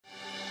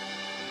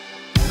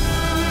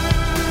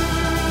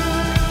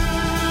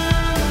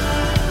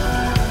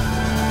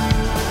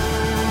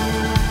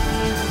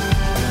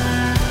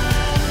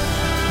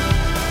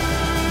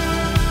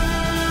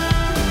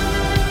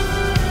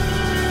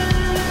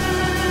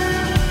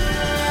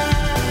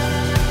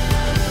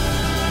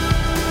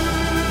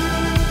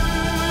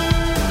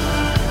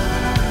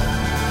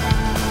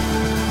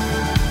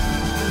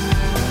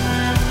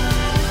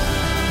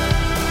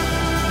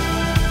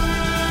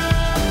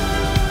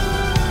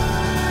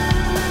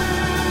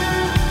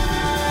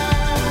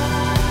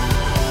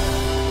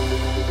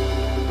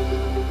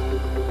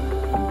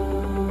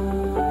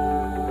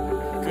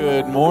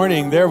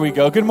morning. There we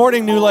go. Good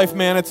morning, New Life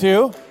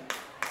Manitou.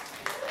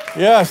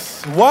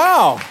 Yes.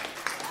 Wow.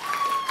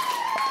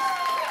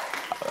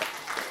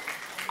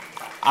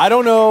 I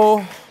don't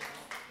know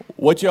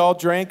what y'all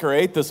drank or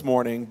ate this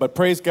morning, but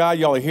praise God,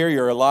 y'all are here.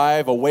 You're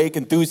alive, awake,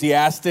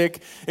 enthusiastic,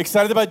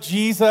 excited about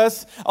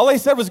Jesus. All I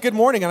said was good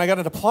morning, and I got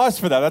an applause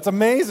for that. That's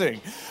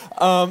amazing.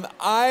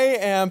 I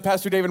am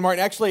Pastor David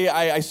Martin. Actually,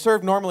 I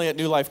serve normally at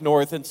New Life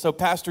North, and so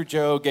Pastor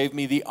Joe gave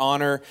me the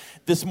honor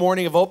this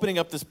morning of opening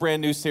up this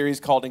brand new series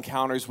called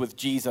Encounters with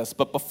Jesus.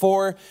 But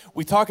before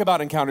we talk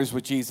about Encounters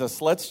with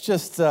Jesus, let's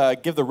just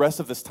give the rest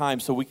of this time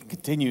so we can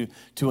continue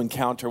to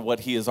encounter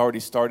what he has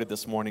already started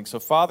this morning. So,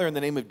 Father, in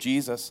the name of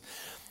Jesus,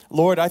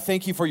 Lord, I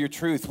thank you for your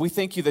truth. We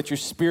thank you that your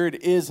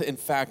spirit is, in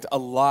fact,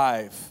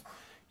 alive.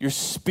 Your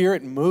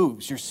spirit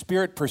moves. Your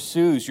spirit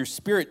pursues. Your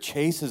spirit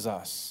chases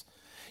us.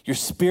 Your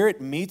spirit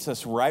meets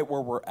us right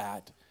where we're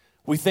at.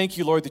 We thank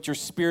you, Lord, that your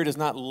spirit is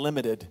not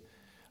limited,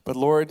 but,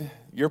 Lord,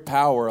 your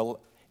power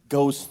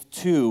goes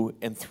to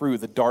and through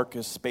the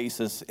darkest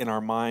spaces in our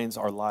minds,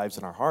 our lives,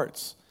 and our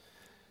hearts.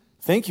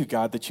 Thank you,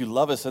 God, that you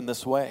love us in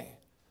this way.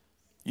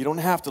 You don't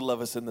have to love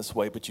us in this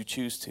way, but you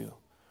choose to.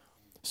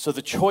 So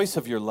the choice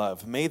of your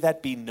love, may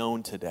that be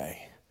known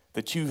today,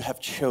 that you have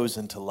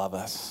chosen to love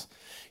us.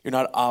 You're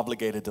not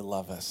obligated to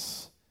love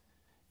us.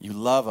 You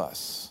love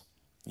us.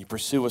 You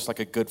pursue us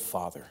like a good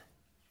father.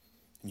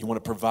 You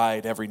want to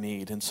provide every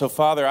need. And so,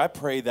 Father, I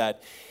pray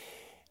that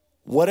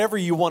whatever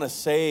you want to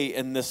say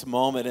in this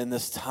moment, in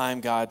this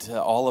time, God,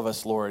 to all of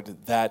us,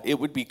 Lord, that it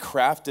would be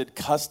crafted,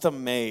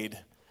 custom made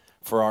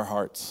for our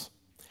hearts.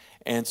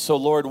 And so,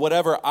 Lord,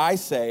 whatever I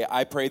say,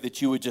 I pray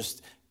that you would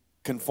just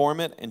conform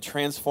it and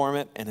transform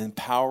it and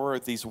empower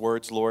these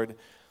words, Lord,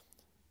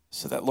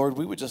 so that, Lord,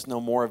 we would just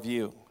know more of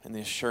you and the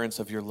assurance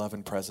of your love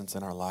and presence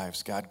in our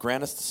lives. God,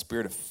 grant us the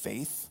spirit of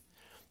faith,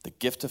 the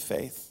gift of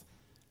faith,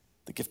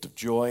 the gift of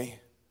joy,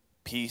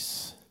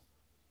 peace,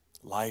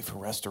 life,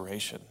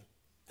 restoration,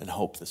 and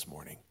hope this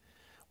morning.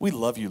 We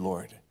love you,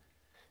 Lord,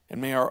 and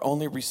may our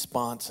only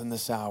response in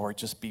this hour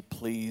just be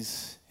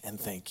please and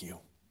thank you.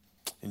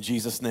 In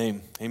Jesus'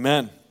 name,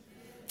 amen.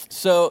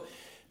 So,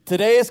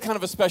 today is kind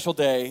of a special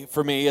day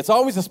for me. It's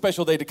always a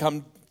special day to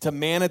come to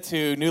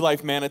Manitou, New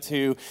Life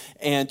Manitou,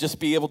 and just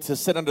be able to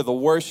sit under the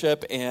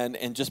worship and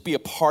just be a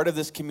part of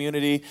this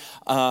community.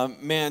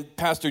 Man,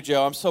 Pastor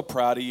Joe, I'm so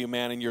proud of you,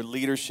 man, and your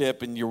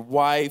leadership and your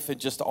wife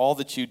and just all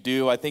that you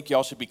do. I think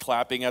y'all should be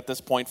clapping at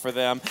this point for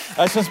them.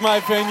 That's just my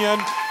opinion.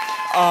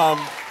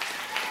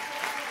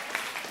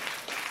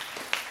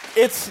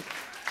 It's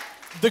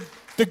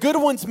the good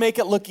ones make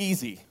it look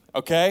easy.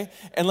 Okay?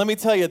 And let me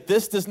tell you,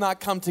 this does not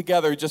come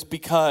together just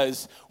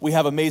because we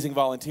have amazing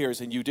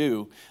volunteers, and you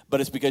do, but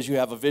it's because you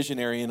have a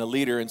visionary and a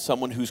leader and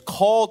someone who's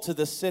called to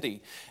this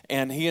city,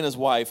 and he and his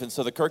wife. And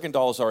so the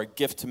Kirkendalls are a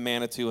gift to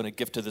Manitou and a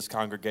gift to this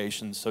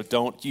congregation, so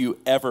don't you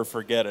ever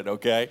forget it,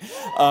 okay?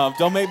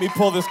 Don't make me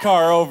pull this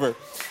car over.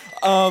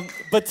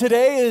 But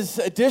today is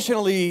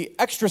additionally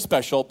extra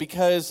special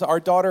because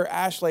our daughter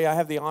Ashley, I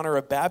have the honor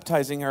of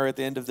baptizing her at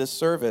the end of this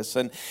service.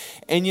 And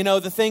you know,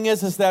 the thing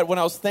is that when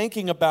I was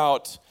thinking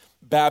about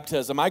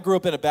baptism, I grew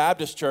up in a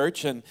Baptist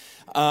church, and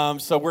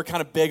so we're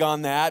kind of big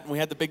on that. And we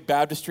had the big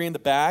baptistry in the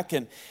back.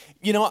 And,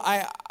 you know,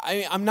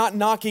 I'm not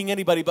knocking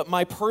anybody, but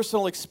my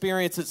personal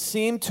experience, it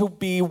seemed to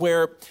be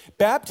where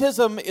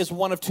baptism is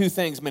one of two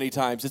things many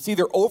times. It's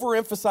either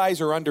overemphasized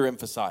or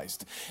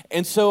underemphasized.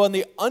 And so on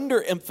the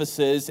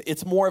underemphasis,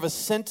 it's more of a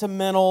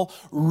sentimental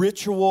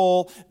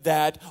ritual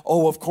that,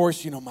 oh, of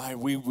course, you know,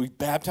 we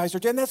baptized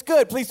her, and that's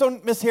good. Please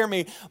don't mishear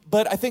me.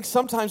 But I think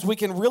sometimes we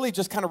can really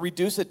just kind of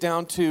reduce it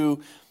down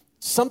to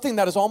something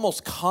that is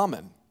almost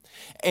common,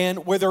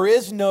 and where there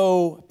is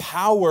no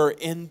power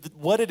in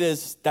what it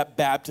is that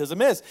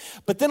baptism is.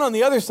 But then on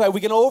the other side,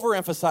 we can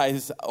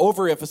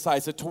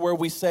overemphasize it to where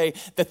we say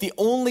that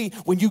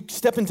when you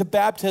step into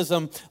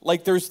baptism,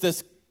 like there's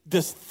this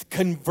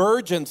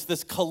convergence,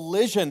 this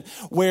collision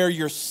where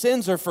your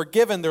sins are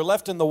forgiven, they're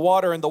left in the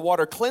water, and the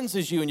water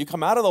cleanses you, and you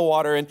come out of the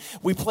water, and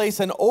we place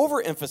an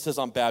overemphasis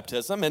on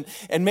baptism, and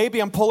maybe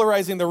I'm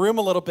polarizing the room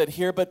a little bit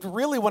here, but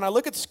really when I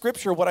look at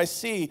Scripture, what I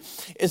see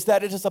is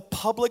that it is a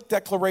public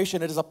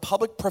declaration, it is a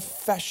public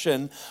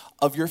profession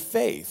of your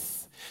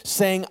faith,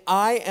 saying,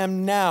 I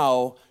am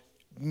now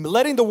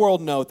letting the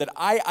world know that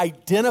I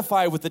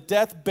identify with the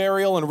death,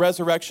 burial, and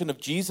resurrection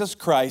of Jesus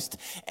Christ,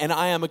 and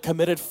I am a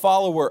committed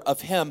follower of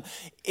him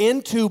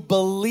into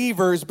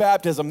believer's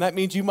baptism. That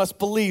means you must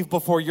believe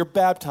before you're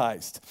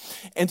baptized.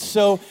 And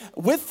so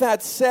with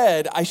that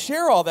said, I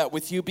share all that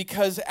with you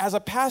because as a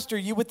pastor,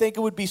 you would think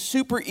it would be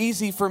super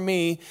easy for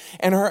me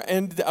and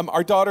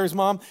our daughter's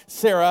mom,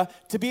 Sarah,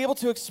 to be able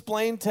to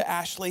explain to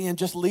Ashley and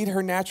just lead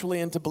her naturally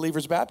into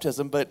believer's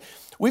baptism. But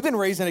we've been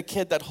raising a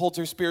kid that holds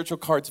her spiritual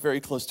cards very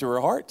close to her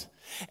heart.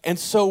 And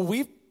so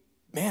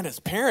as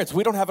parents,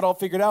 we don't have it all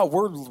figured out.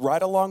 We're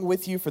right along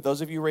with you for those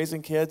of you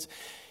raising kids.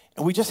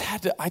 And we just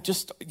had to,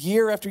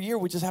 year after year,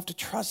 we just have to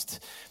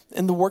trust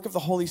in the work of the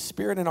Holy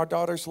Spirit in our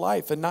daughter's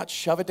life and not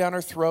shove it down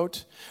her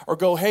throat or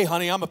go, hey,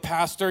 honey, I'm a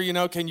pastor,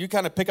 can you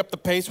kind of pick up the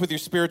pace with your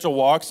spiritual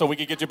walk so we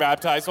can get you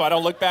baptized so I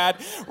don't look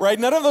bad, right?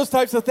 None of those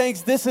types of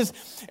things.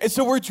 And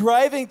so we're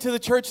driving to the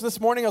church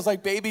this morning. I was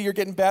like, baby, you're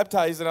getting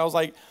baptized. And I was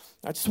like,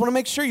 I just want to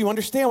make sure you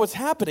understand what's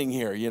happening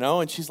here,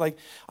 And she's like,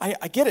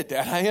 I get it,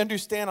 Dad. I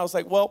understand. I was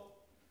like, well,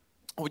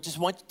 I just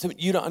want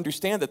you to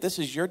understand that this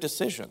is your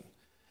decision.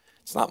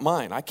 It's not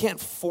mine. I can't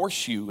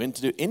force you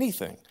into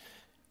anything.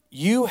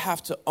 You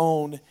have to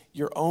own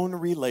your own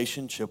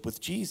relationship with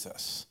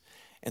Jesus.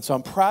 And so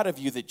I'm proud of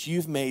you that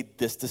you've made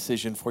this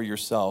decision for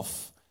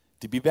yourself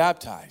to be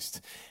baptized.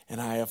 And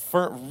I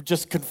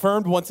just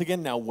confirmed once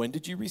again, now, when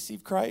did you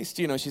receive Christ?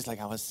 She's like,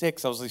 I was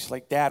 6. I was just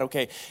like, Dad,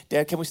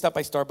 can we stop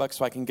by Starbucks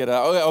so I can get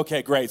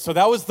okay, great. So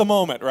that was the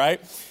moment, right?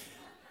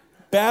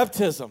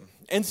 Baptism.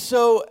 And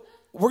so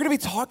we're going to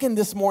be talking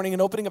this morning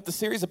and opening up the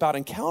series about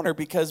encounter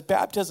because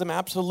baptism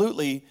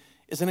absolutely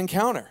is an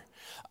encounter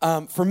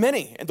for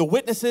many, and the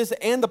witnesses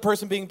and the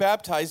person being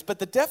baptized. But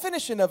the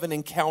definition of an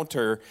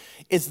encounter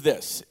is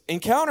this.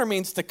 Encounter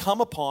means to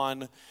come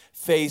upon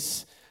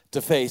face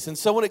to face. And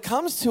so when it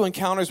comes to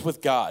encounters with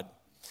God,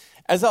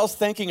 as I was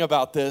thinking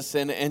about this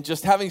and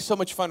just having so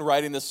much fun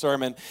writing this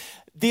sermon,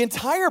 the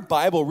entire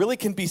Bible really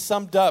can be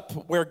summed up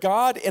where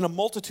God, in a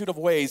multitude of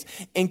ways,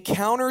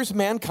 encounters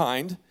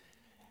mankind.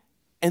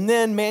 And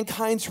then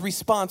mankind's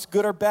response,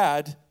 good or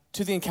bad,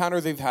 to the encounter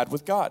they've had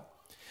with God.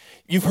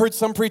 You've heard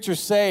some preachers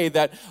say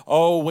that,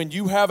 when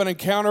you have an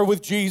encounter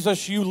with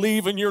Jesus, you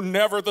leave and you're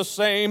never the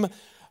same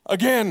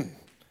again.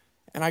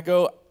 And I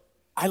go,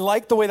 I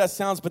like the way that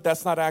sounds, but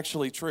that's not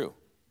actually true.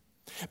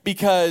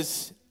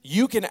 Because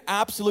you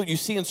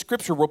see in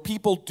Scripture where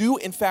people do,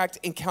 in fact,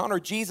 encounter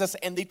Jesus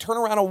and they turn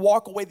around and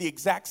walk away the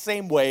exact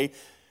same way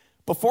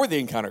before they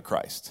encounter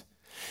Christ.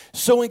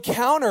 So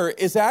encounter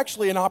is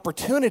actually an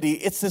opportunity.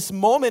 It's this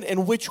moment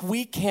in which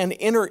we can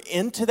enter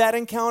into that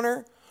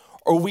encounter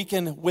or we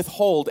can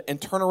withhold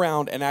and turn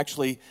around and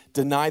actually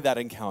deny that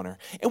encounter.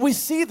 And we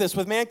see this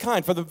with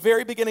mankind from the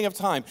very beginning of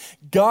time.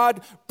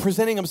 God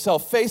presenting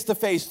himself face to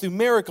face through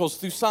miracles,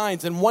 through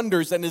signs and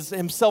wonders, and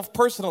himself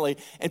personally,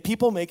 and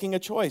people making a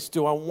choice.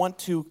 Do I want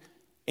to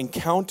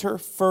encounter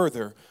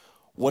further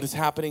what is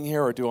happening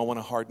here, or do I want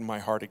to harden my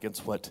heart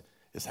against what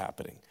is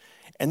happening?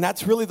 And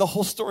that's really the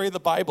whole story of the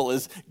Bible,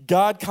 is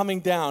God coming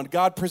down,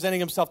 God presenting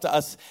himself to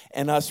us,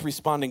 and us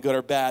responding good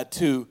or bad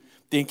to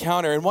the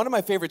encounter. And one of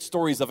my favorite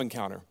stories of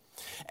encounter,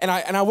 and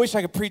I wish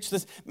I could preach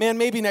this. Man,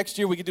 maybe next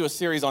year we could do a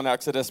series on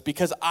Exodus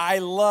because I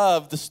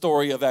love the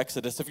story of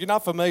Exodus. If you're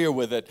not familiar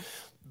with it,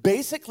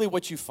 basically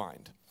what you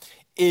find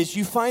is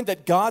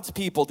that God's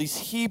people, these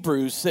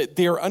Hebrews,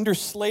 they're under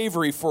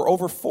slavery for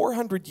over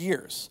 400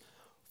 years.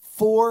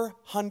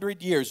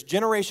 400 years,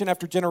 generation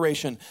after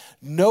generation,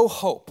 no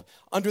hope,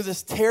 under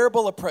this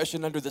terrible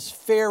oppression, under this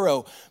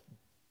Pharaoh,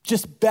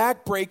 just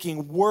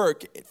backbreaking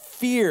work,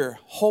 fear,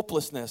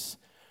 hopelessness.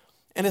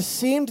 And it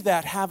seemed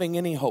that having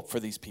any hope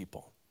for these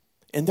people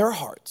in their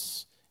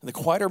hearts, in the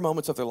quieter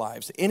moments of their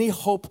lives, any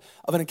hope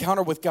of an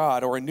encounter with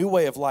God or a new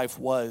way of life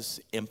was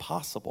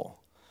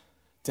impossible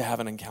to have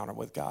an encounter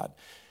with God.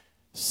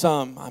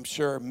 Some, I'm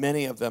sure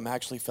many of them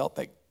actually felt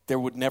that there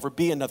would never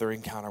be another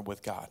encounter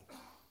with God.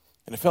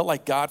 And it felt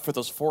like God for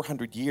those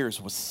 400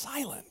 years was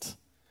silent.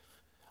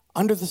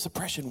 Under this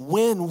oppression,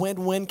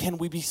 when can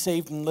we be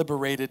saved and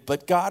liberated?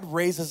 But God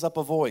raises up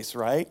a voice,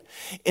 right?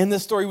 In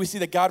this story, we see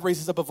that God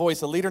raises up a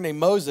voice, a leader named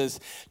Moses,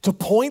 to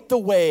point the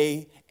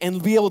way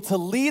and be able to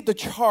lead the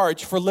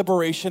charge for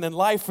liberation and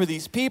life for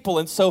these people.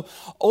 And so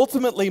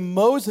ultimately,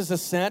 Moses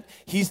is sent.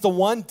 He's the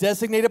one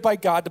designated by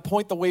God to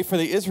point the way for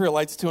the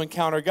Israelites to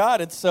encounter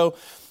God. And so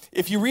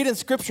if you read in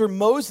Scripture,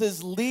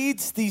 Moses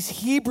leads these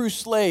Hebrew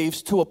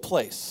slaves to a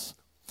place.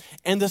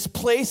 And this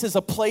place is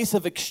a place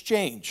of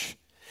exchange.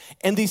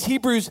 And these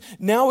Hebrews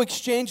now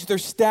exchange their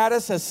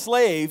status as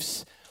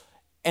slaves,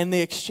 and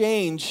they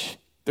exchange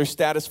their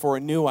status for a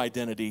new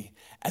identity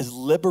as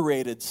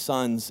liberated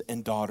sons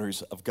and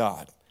daughters of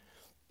God.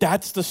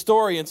 That's the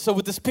story. And so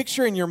with this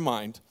picture in your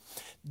mind,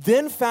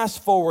 then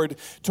fast forward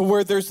to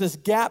where there's this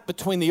gap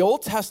between the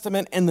Old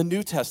Testament and the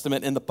New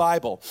Testament in the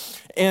Bible.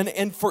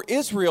 And for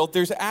Israel,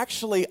 there's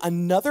actually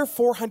another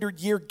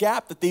 400-year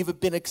gap that they've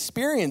been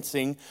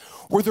experiencing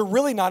where they're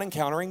really not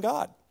encountering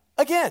God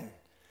again.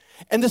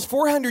 And this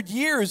 400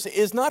 years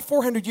is not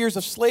 400 years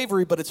of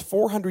slavery, but it's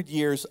 400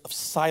 years of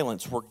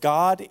silence where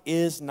God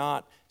is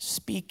not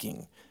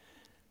speaking.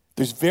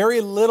 There's very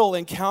little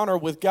encounter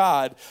with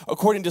God,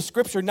 according to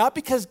Scripture, not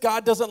because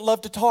God doesn't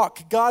love to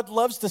talk. God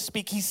loves to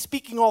speak. He's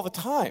speaking all the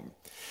time.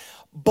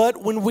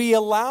 But when we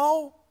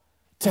allow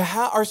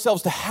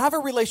ourselves to have a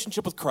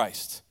relationship with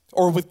Christ,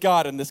 or with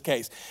God in this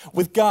case,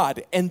 with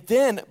God, and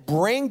then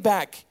bring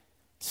back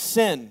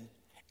sin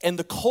and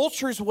the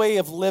culture's way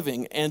of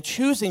living and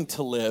choosing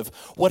to live,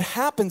 what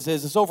happens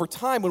is over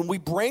time, when we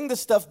bring this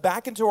stuff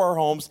back into our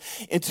homes,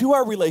 into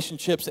our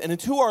relationships, and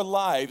into our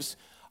lives,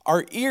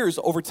 our ears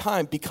over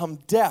time become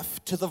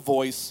deaf to the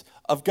voice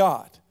of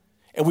God.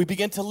 And we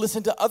begin to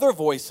listen to other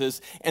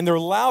voices, and they're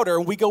louder,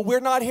 and we go, we're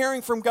not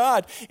hearing from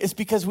God. It's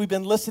because we've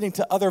been listening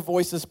to other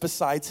voices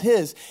besides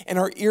his, and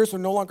our ears are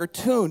no longer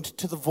tuned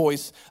to the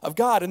voice of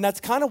God. And that's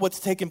kind of what's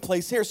taking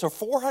place here. So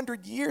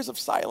 400 years of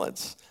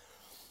silence.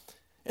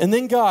 And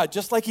then God,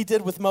 just like he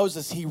did with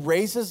Moses, he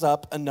raises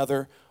up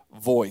another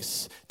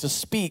voice to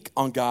speak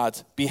on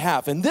God's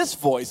behalf. And this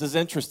voice is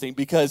interesting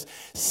because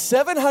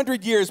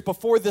 700 years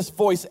before this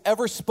voice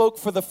ever spoke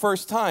for the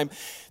first time,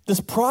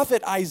 this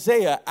prophet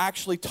Isaiah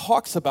actually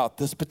talks about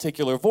this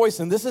particular voice,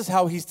 and this is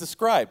how he's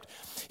described.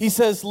 He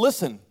says,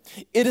 listen,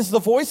 it is the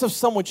voice of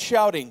someone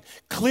shouting,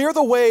 clear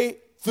the way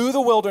through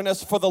the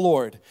wilderness for the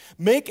Lord.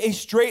 Make a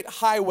straight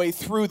highway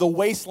through the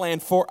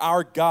wasteland for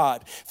our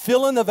God.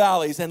 Fill in the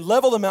valleys and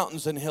level the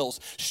mountains and hills.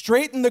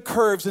 Straighten the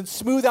curves and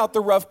smooth out the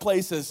rough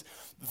places.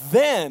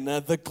 Then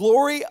the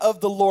glory of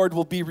the Lord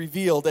will be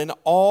revealed, and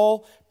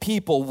all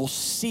people will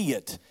see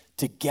it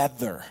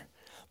together.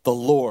 The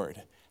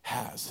Lord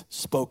has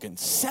spoken.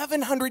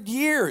 700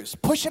 years,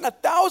 pushing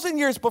 1,000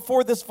 years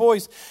before this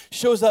voice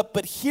shows up.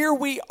 But here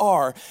we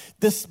are,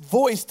 this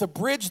voice to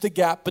bridge the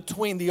gap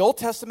between the Old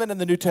Testament and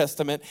the New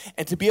Testament,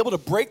 and to be able to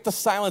break the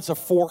silence of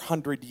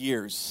 400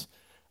 years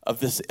of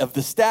this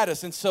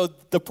status. And so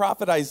the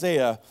prophet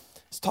Isaiah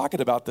is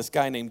talking about this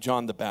guy named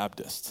John the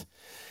Baptist.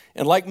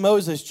 And like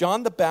Moses,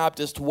 John the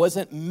Baptist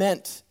wasn't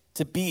meant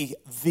to be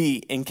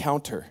the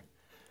encounter.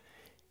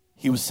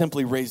 He was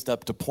simply raised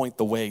up to point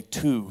the way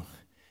to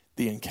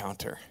the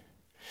encounter.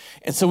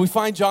 And so we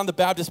find John the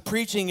Baptist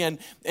preaching, and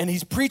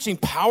he's preaching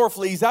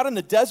powerfully. He's out in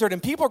the desert,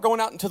 and people are going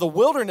out into the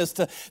wilderness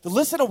to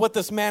listen to what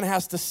this man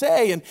has to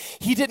say. And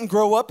he didn't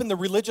grow up in the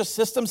religious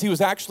systems. He was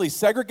actually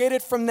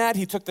segregated from that.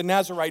 He took the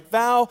Nazirite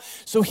vow.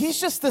 So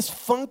he's just this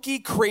funky,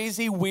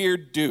 crazy,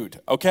 weird dude,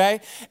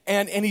 okay?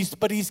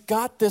 But he's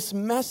got this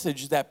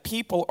message that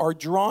people are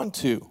drawn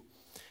to.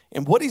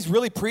 And what he's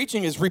really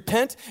preaching is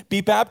repent, be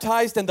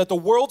baptized, and that the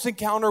world's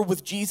encounter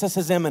with Jesus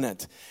is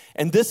imminent.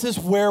 And this is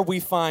where we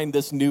find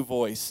this new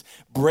voice,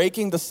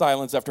 breaking the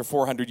silence after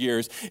 400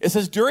 years. It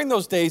says, during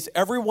those days,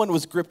 everyone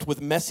was gripped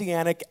with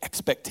messianic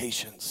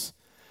expectations.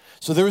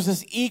 So there was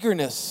this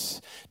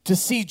eagerness to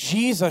see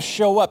Jesus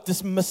show up,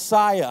 this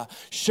Messiah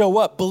show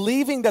up,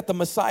 believing that the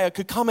Messiah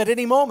could come at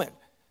any moment.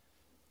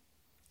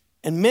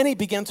 And many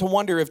began to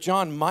wonder if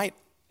John might,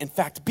 in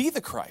fact, be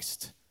the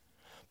Christ.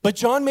 But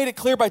John made it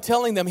clear by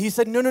telling them, he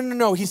said,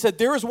 no. He said,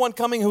 there is one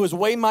coming who is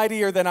way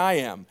mightier than I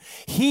am.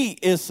 He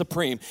is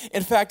supreme.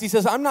 In fact, he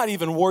says, I'm not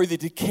even worthy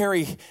to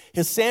carry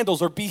his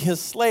sandals or be his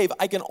slave.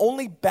 I can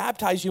only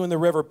baptize you in the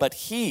river, but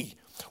he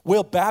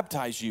will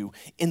baptize you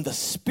in the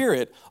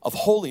spirit of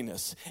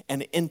holiness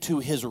and into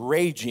his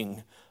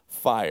raging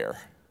fire.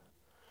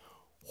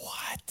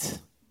 What?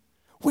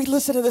 We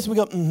listen to this and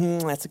we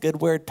go, that's a good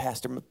word,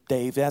 Pastor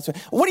Dave.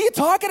 What are you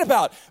talking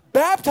about?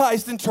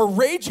 Baptized into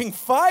raging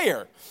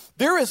fire.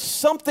 There is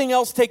something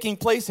else taking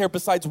place here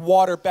besides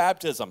water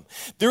baptism.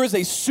 There is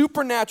a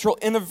supernatural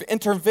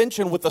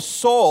intervention with the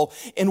soul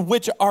in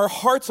which our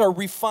hearts are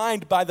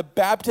refined by the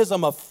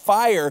baptism of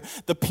fire,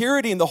 the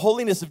purity and the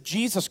holiness of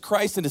Jesus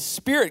Christ and his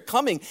Spirit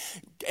coming,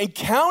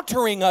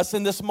 encountering us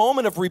in this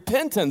moment of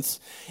repentance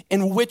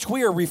in which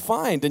we are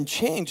refined and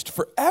changed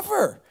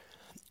forever.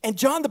 And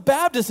John the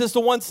Baptist is the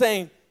one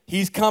saying,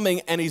 he's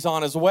coming and he's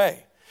on his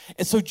way.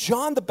 And so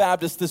John the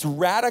Baptist, this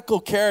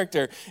radical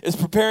character, is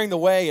preparing the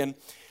way. And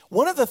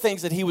one of the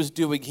things that he was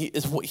doing,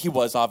 he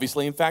was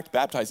obviously, in fact,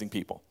 baptizing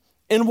people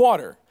in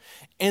water.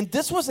 And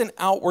this was an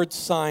outward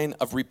sign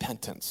of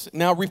repentance.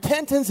 Now,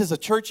 repentance is a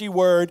churchy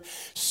word.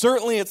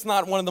 Certainly, it's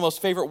not one of the most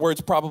favorite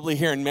words probably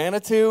here in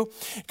Manitou,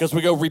 because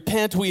we go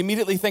repent, we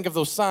immediately think of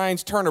those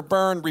signs, turn or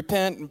burn,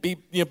 repent, and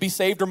be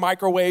saved or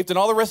microwaved, and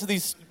all the rest of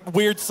these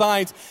weird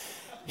signs.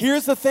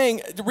 Here's the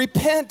thing,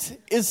 repent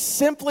is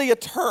simply a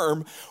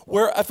term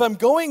where if I'm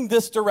going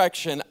this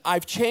direction,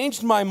 I've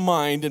changed my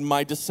mind and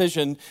my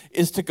decision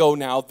is to go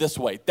now this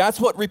way. That's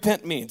what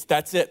repent means.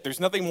 That's it. There's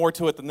nothing more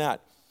to it than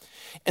that.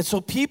 And so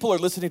people are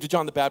listening to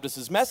John the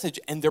Baptist's message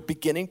and they're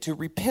beginning to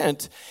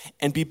repent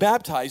and be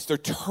baptized. They're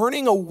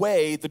turning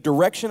away the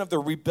direction of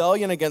their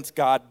rebellion against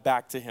God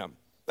back to him.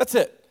 That's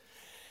it.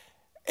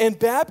 And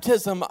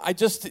baptism,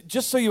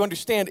 just so you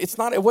understand,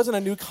 it wasn't a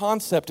new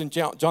concept in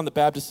John the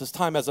Baptist's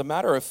time. As a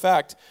matter of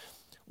fact,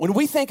 when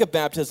we think of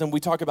baptism,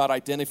 we talk about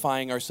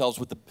identifying ourselves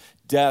with the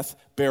death,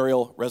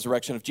 burial,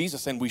 resurrection of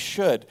Jesus, and we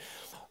should.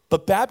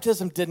 But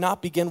baptism did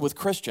not begin with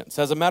Christians.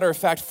 As a matter of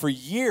fact, for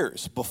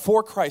years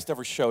before Christ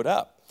ever showed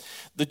up,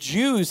 the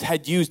Jews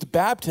had used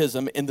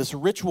baptism in this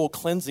ritual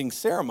cleansing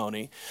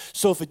ceremony.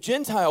 So if a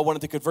Gentile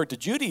wanted to convert to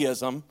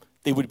Judaism,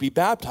 they would be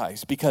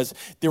baptized because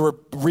they were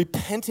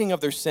repenting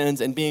of their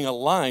sins and being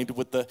aligned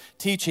with the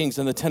teachings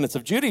and the tenets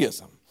of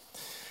Judaism.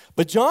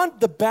 But John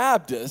the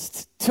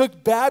Baptist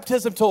took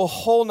baptism to a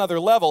whole nother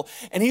level.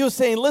 And he was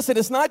saying, listen,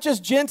 it's not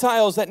just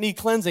Gentiles that need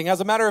cleansing.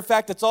 As a matter of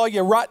fact, it's all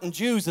you rotten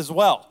Jews as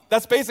well.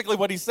 That's basically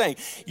what he's saying.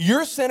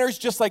 You're sinners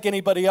just like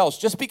anybody else.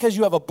 Just because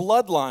you have a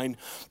bloodline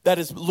that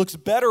looks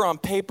better on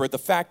paper, the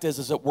fact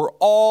is that we're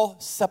all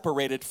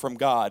separated from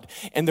God.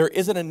 And there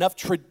isn't enough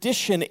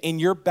tradition in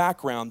your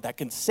background that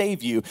can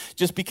save you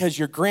just because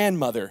your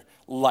grandmother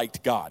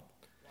liked God.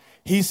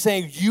 He's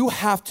saying you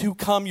have to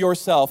come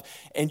yourself,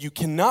 and you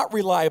cannot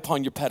rely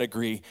upon your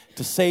pedigree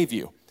to save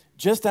you.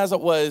 Just as it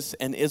was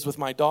and is with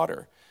my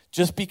daughter.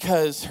 Just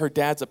because her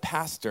dad's a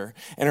pastor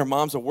and her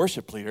mom's a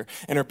worship leader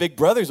and her big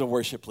brother's a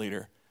worship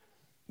leader.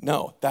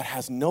 No, that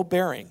has no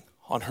bearing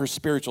on her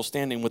spiritual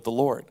standing with the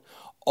Lord.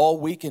 All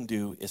we can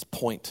do is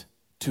point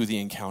to the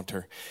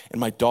encounter.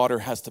 And my daughter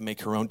has to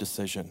make her own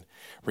decision,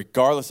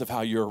 regardless of how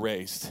you're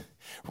raised.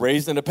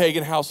 Raised in a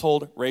pagan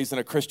household, raised in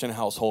a Christian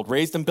household,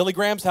 raised in Billy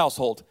Graham's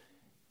household.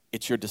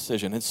 It's your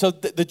decision. And so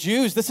the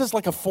Jews, this is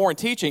like a foreign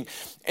teaching.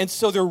 And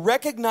so they're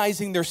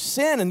recognizing their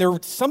sin,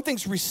 and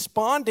something's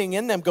responding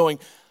in them going,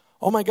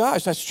 oh my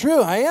gosh, that's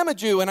true. I am a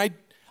Jew, and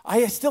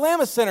I still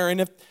am a sinner,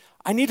 and if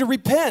I need to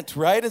repent,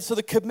 right? And so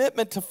the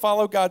commitment to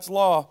follow God's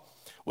law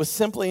was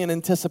simply an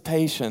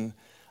anticipation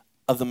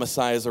of the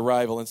Messiah's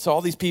arrival. And so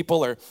all these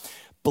people are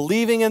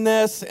believing in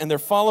this, and they're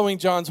following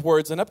John's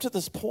words. And up to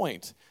this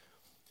point,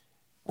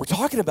 we're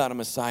talking about a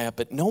Messiah,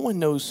 but no one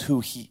knows who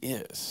he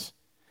is.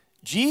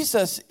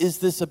 Jesus is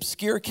this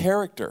obscure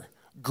character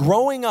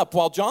growing up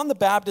while John the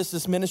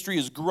Baptist's ministry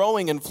is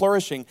growing and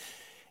flourishing,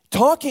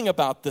 talking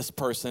about this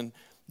person.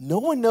 No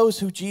one knows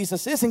who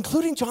Jesus is,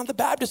 including John the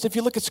Baptist. If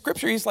you look at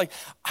Scripture, he's like,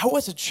 I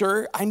wasn't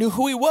sure I knew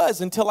who he was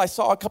until I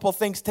saw a couple of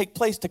things take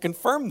place to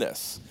confirm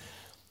this.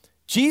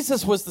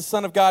 Jesus was the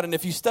Son of God, and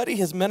if you study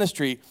his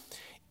ministry,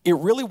 it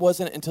really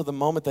wasn't until the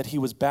moment that he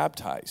was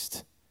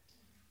baptized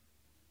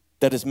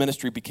that his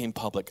ministry became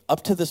public.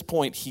 Up to this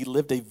point, he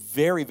lived a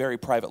very, very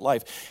private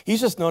life. He's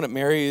just known as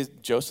Mary,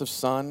 Joseph's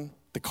son,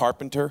 the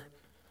carpenter.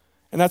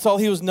 And that's all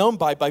he was known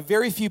by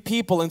very few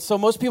people. And so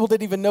most people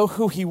didn't even know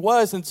who he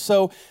was.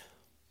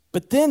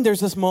 But then there's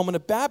this moment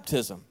of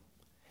baptism.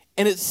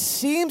 And it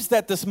seems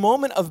that this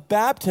moment of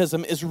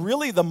baptism is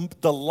really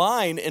the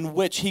line in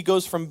which he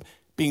goes from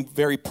being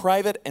very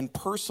private and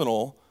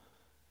personal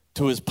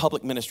to his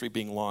public ministry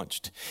being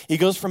launched. He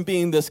goes from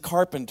being this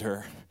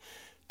carpenter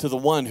to the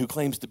one who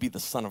claims to be the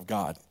Son of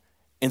God.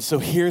 And so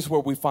here's where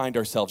we find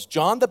ourselves.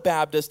 John the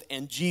Baptist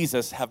and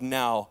Jesus have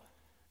now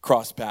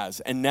crossed paths,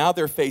 and now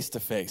they're face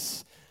to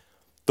face.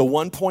 The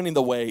one pointing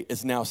the way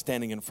is now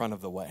standing in front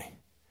of the way.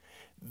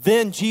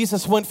 Then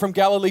Jesus went from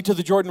Galilee to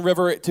the Jordan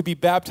River to be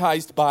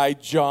baptized by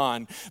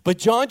John. But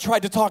John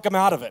tried to talk him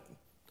out of it.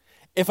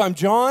 If I'm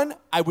John,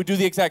 I would do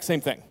the exact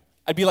same thing.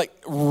 I'd be like,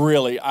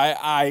 really?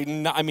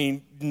 I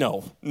mean,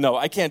 no,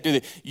 I can't do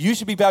that. You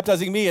should be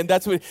baptizing me. And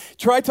that's what,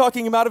 try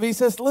talking him out of it. He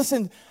says,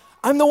 listen,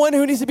 I'm the one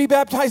who needs to be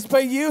baptized by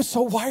you,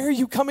 so why are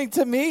you coming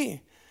to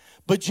me?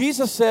 But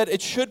Jesus said,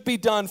 it should be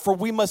done, for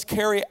we must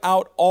carry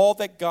out all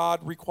that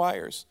God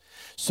requires.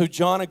 So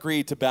John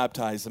agreed to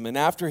baptize him. And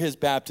after his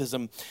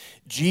baptism,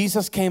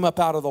 Jesus came up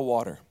out of the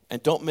water.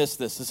 And don't miss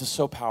this. This is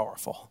so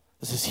powerful.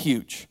 This is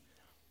huge.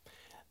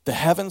 The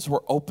heavens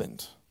were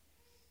opened.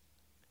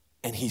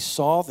 And he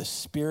saw the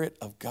Spirit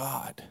of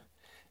God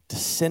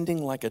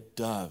descending like a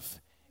dove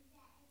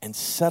and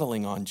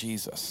settling on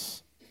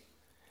Jesus.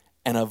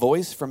 And a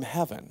voice from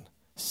heaven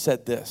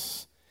said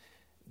this,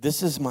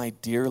 "This is my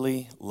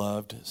dearly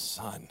loved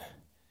Son,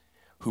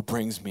 who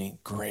brings me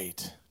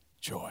great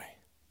joy."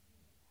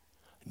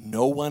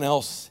 No one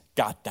else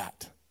got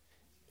that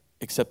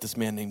except this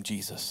man named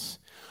Jesus,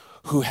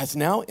 who has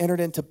now entered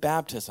into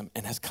baptism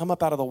and has come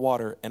up out of the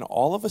water. And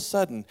all of a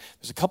sudden,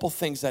 there's a couple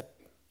things that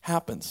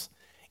happens.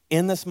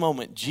 In this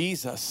moment,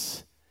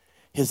 Jesus,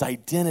 his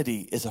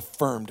identity is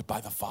affirmed by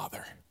the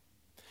Father.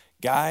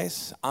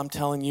 Guys, I'm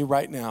telling you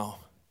right now,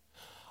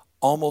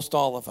 almost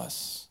all of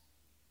us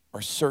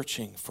are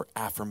searching for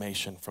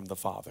affirmation from the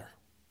Father.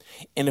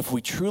 And if we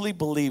truly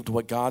believed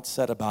what God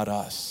said about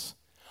us,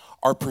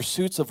 our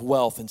pursuits of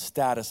wealth and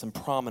status and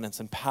prominence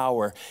and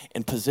power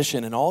and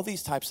position and all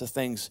these types of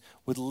things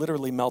would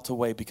literally melt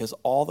away, because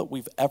all that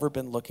we've ever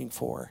been looking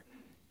for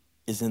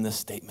is in this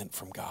statement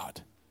from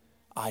God.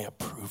 I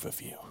approve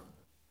of you.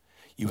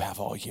 You have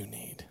all you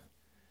need.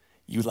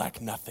 You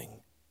lack nothing.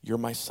 You're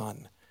my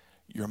son.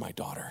 You're my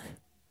daughter.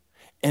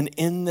 And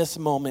in this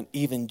moment,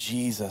 even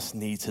Jesus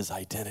needs his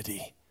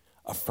identity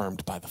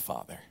affirmed by the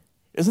Father.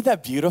 Isn't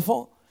that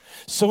beautiful?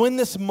 So in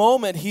this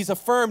moment, he's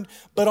affirmed,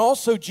 but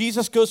also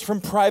Jesus goes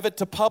from private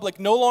to public,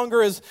 no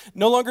longer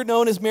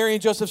known as Mary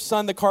and Joseph's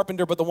son, the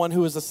carpenter, but the one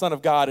who is the Son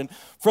of God. And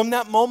from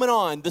that moment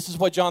on, this is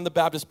what John the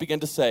Baptist began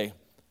to say.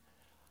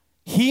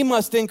 He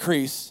must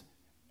increase.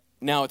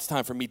 Now it's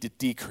time for me to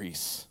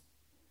decrease.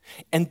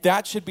 And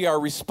that should be our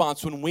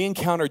response when we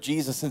encounter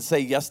Jesus and say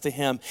yes to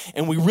him.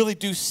 And we really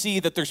do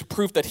see that there's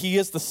proof that he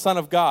is the Son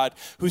of God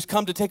who's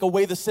come to take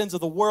away the sins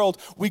of the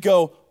world. We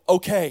go,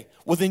 okay,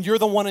 well then you're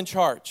the one in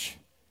charge.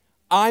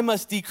 I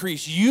must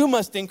decrease. You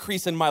must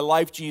increase in my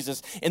life,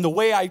 Jesus. In the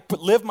way I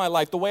live my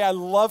life, the way I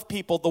love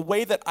people, the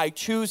way that I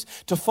choose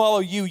to follow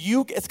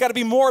you. It's got to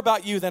be more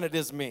about you than it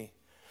is me.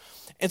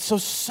 And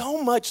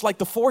so much like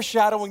the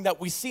foreshadowing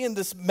that we see in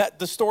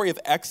the story of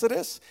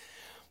Exodus,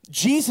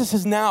 Jesus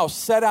has now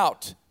set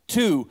out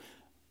to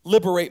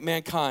liberate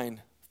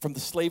mankind from the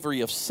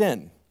slavery of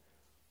sin.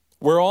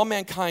 We're all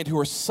mankind who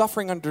are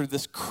suffering under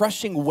this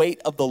crushing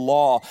weight of the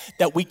law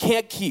that we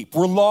can't keep.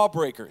 We're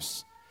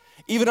lawbreakers.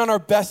 Even on our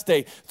best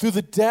day, through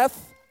the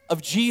death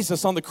of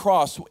Jesus on the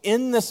cross,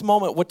 in this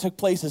moment, what took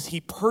place is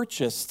he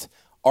purchased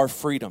our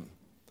freedom.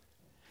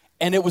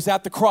 And it was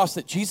at the cross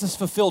that Jesus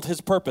fulfilled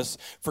his purpose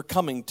for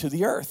coming to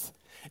the earth.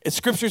 And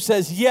Scripture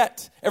says,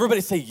 yet.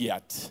 Everybody say,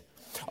 yet.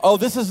 Oh,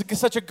 this is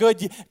such a good,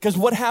 because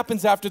what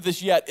happens after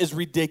this yet is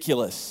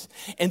ridiculous.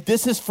 And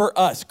this is for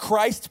us.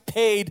 Christ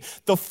paid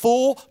the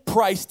full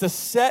price to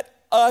set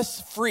us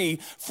free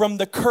from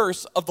the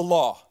curse of the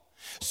law.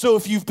 So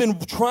if you've been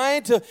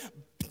trying to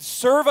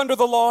serve under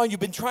the law, and you've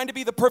been trying to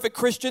be the perfect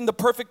Christian, the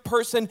perfect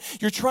person,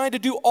 you're trying to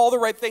do all the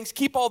right things,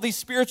 keep all these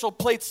spiritual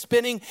plates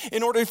spinning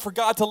in order for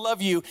God to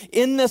love you.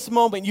 In this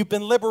moment, you've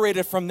been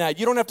liberated from that.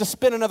 You don't have to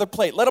spin another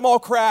plate. Let them all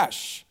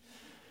crash.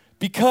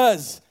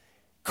 Because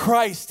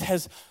Christ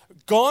has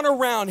gone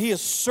around, he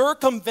has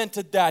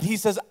circumvented that. He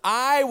says,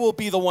 I will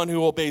be the one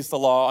who obeys the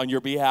law on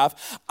your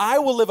behalf. I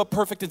will live a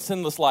perfect and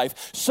sinless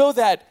life so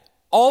that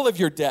all of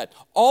your debt,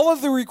 all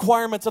of the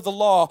requirements of the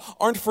law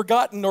aren't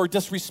forgotten or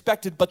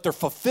disrespected, but they're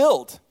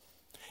fulfilled.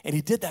 And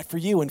he did that for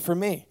you and for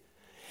me.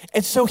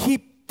 And so he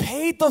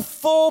paid the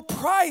full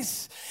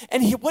price.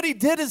 And what he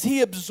did is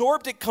he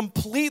absorbed it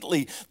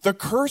completely. The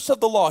curse of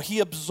the law, he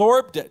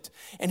absorbed it.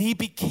 And he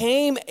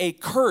became a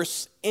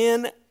curse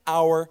in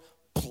our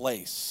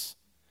place.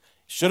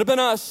 Should have been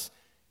us.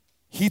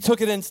 He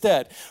took it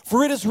instead.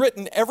 For it is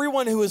written,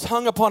 everyone who is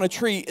hung upon a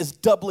tree is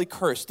doubly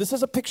cursed. This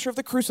is a picture of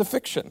the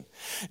crucifixion.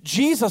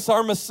 Jesus,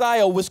 our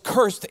Messiah, was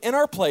cursed in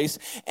our place.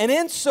 And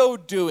in so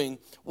doing,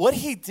 what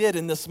he did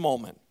in this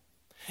moment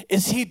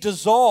is he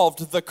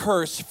dissolved the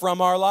curse from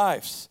our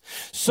lives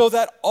so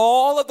that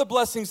all of the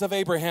blessings of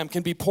Abraham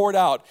can be poured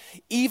out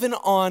even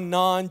on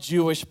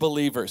non-Jewish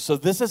believers. So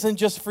this isn't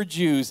just for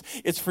Jews.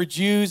 It's for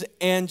Jews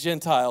and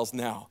Gentiles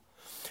now.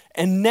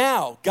 And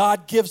now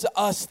God gives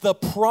us the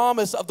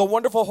promise of the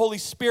wonderful Holy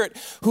Spirit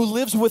who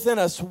lives within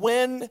us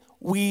when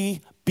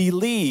we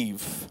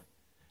believe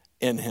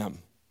in him.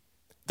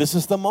 This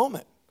is the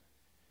moment.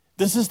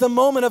 This is the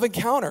moment of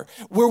encounter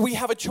where we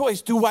have a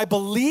choice. Do I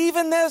believe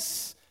in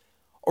this,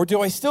 or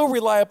do I still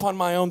rely upon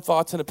my own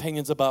thoughts and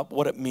opinions about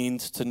what it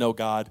means to know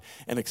God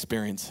and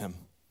experience him?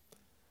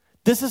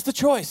 This is the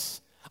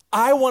choice.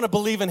 I want to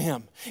believe in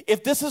him.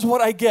 If this is what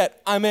I get,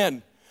 I'm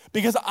in.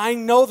 Because I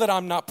know that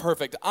I'm not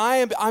perfect. I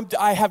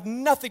have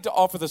nothing to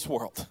offer this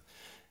world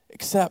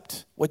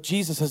except what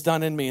Jesus has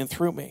done in me and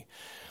through me.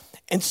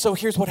 And so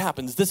here's what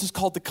happens. This is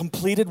called the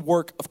completed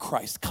work of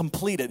Christ.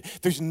 Completed.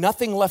 There's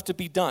nothing left to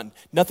be done.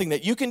 Nothing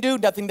that you can do,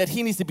 nothing that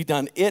he needs to be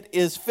done. It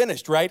is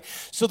finished, right?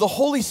 So the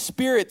Holy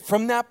Spirit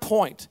from that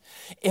point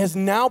has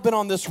now been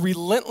on this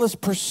relentless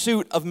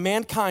pursuit of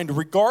mankind,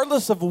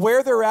 regardless of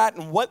where they're at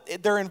and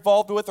what they're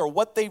involved with or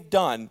what they've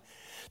done,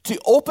 to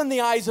open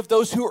the eyes of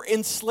those who are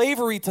in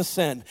slavery to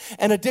sin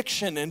and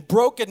addiction and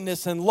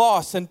brokenness and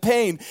loss and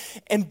pain,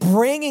 and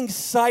bringing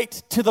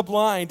sight to the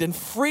blind and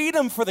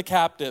freedom for the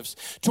captives,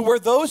 to where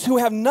those who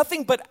have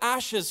nothing but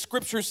ashes,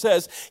 Scripture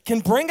says, can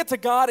bring it to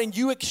God, and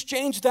you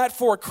exchange that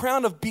for a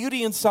crown of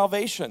beauty and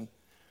salvation.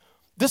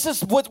 This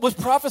is what was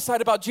prophesied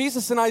about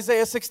Jesus in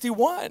Isaiah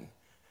 61.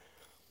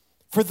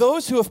 For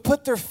those who have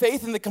put their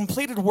faith in the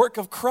completed work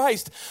of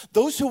Christ,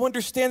 those who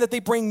understand that they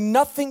bring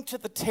nothing to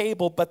the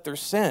table but their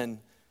sin,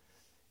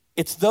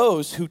 it's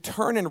those who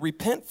turn and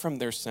repent from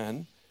their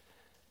sin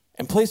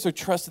and place their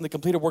trust in the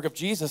completed work of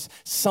Jesus,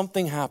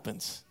 something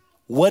happens.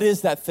 What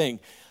is that thing?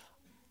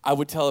 I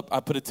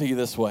put it to you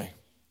this way.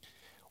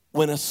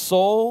 When a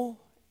soul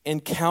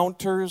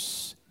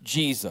encounters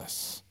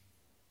Jesus,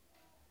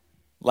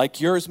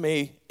 like yours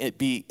may it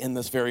be in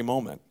this very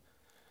moment,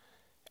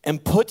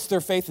 and puts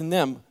their faith in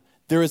them,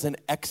 there is an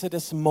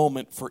exodus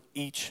moment for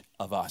each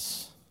of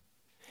us.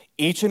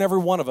 Each and every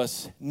one of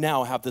us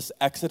now have this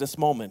exodus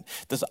moment,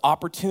 this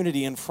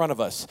opportunity in front of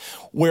us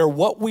where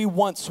what we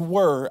once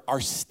were,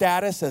 our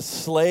status as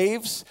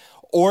slaves,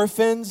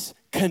 orphans,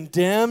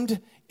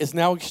 condemned, is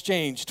now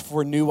exchanged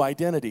for new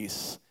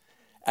identities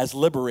as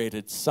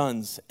liberated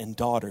sons and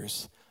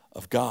daughters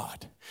of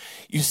God.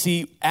 You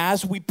see,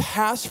 as we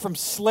pass from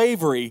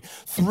slavery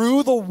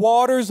through the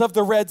waters of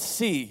the Red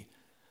Sea,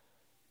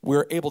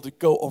 we're able to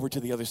go over to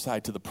the other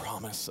side to the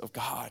promise of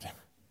God.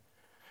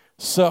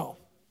 So,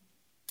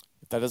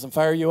 if that doesn't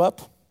fire you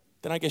up,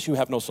 then I guess you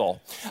have no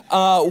soul.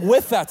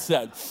 With that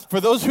said, for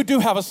those who do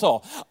have a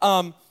soul,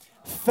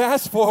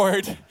 fast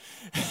forward.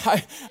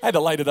 I had to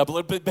light it up a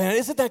little bit, man.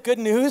 Isn't that good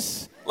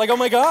news? Like, oh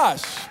my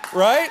gosh,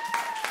 right?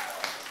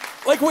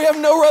 Like we have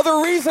no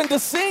other reason to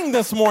sing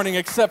this morning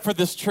except for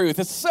this truth.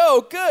 It's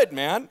so good,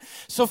 man.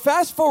 So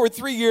fast forward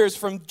 3 years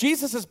from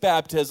Jesus'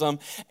 baptism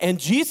and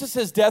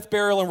Jesus' death,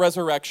 burial, and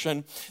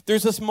resurrection,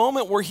 there's this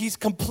moment where he's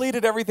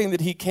completed everything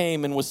that he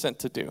came and was sent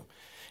to do.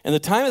 And the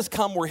time has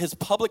come where his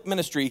public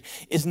ministry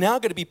is now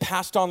going to be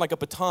passed on like a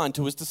baton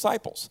to his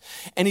disciples.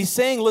 And he's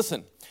saying,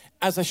 listen,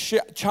 as a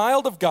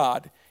child of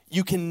God,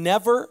 you can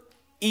never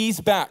ease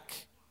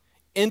back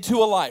into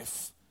a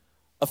life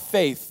of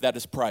faith that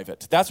is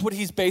private. That's what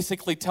he's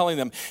basically telling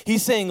them.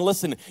 He's saying,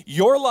 listen,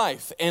 your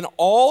life and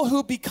all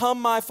who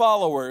become my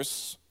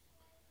followers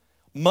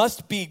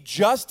must be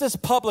just as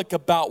public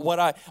about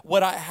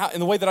in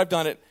the way that I've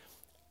done it.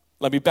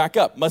 Let me back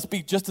up. Must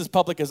be just as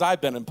public as I've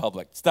been in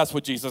public. That's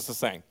what Jesus is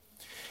saying.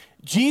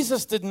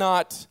 Jesus did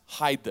not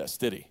hide this,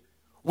 did he?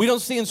 We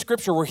don't see in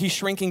Scripture where he's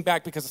shrinking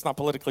back because it's not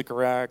politically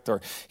correct, or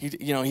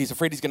he's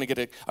afraid he's going to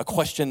get a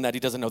question that he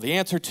doesn't know the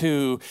answer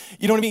to.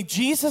 You know what I mean?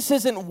 Jesus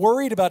isn't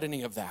worried about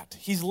any of that.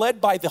 He's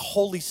led by the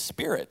Holy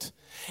Spirit.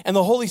 And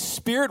the Holy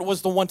Spirit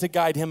was the one to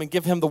guide him and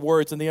give him the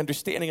words and the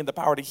understanding and the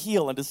power to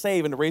heal and to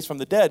save and to raise from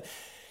the dead.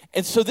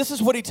 And so this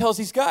is what he tells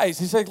these guys.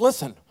 He's like,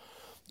 listen,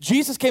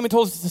 Jesus came and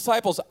told his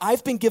disciples,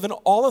 I've been given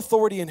all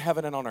authority in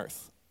heaven and on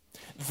earth.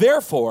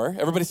 Therefore,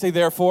 everybody say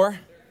therefore.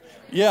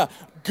 Yeah.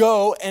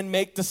 Go and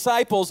make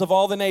disciples of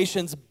all the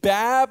nations,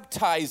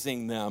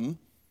 baptizing them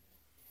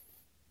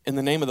in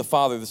the name of the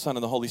Father, the Son,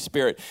 and the Holy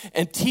Spirit.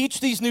 And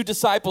teach these new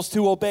disciples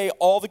to obey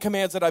all the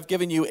commands that I've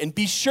given you. And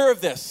be sure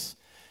of this.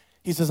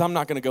 He says, I'm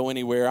not going to go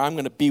anywhere. I'm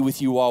going to be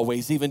with you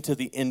always, even to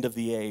the end of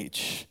the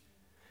age.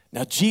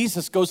 Now,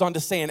 Jesus goes on to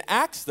say in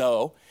Acts,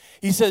 though,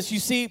 he says, you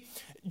see,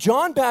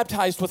 John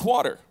baptized with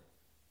water.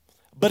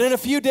 But in a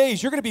few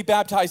days, you're going to be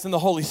baptized in the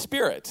Holy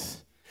Spirit.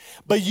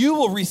 But you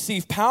will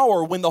receive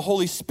power when the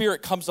Holy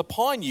Spirit comes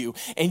upon you,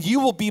 and you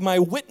will be my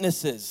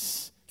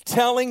witnesses,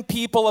 telling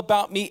people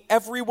about me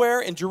everywhere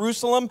in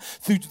Jerusalem,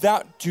 through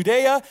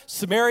Judea,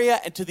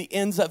 Samaria, and to the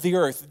ends of the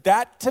earth.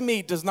 That, to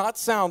me, does not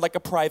sound like a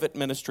private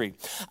ministry,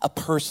 a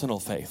personal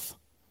faith.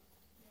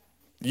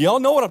 Y'all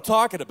know what I'm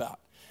talking about.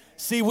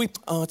 See,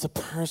 it's a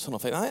personal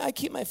faith. I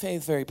keep my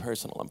faith very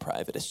personal and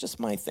private. It's just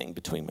my thing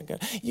between my God.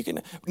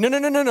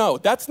 No.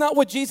 That's not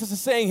what Jesus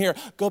is saying here.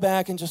 Go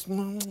back and just,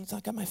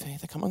 I got my faith.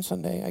 I come on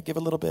Sunday. I give a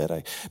little bit.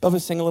 I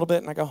sing a little bit,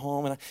 and I go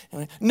home.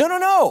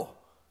 No.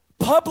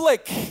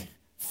 Public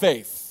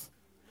faith.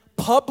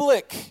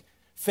 Public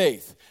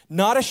faith.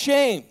 Not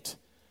ashamed.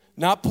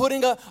 Not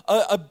putting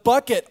a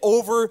bucket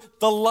over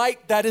the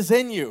light that is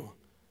in you.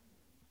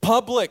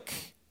 Public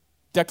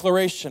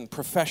declaration,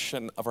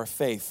 profession of our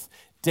faith.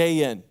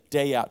 Day in,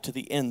 day out, to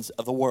the ends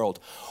of the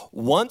world.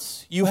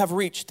 Once you have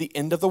reached the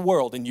end of the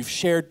world and you've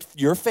shared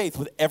your faith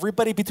with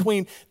everybody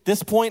between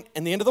this point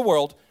and the end of the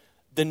world,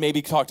 then maybe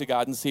talk to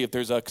God and see if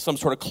there's some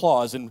sort of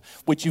clause in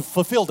which you've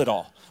fulfilled it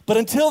all. But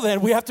until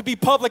then, we have to be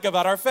public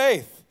about our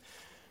faith.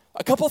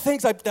 A couple of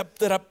things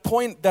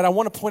that I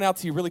want to point out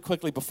to you really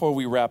quickly before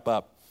we wrap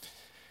up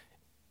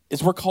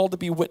is we're called to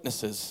be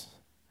witnesses.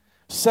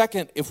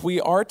 Second, if we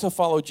are to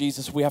follow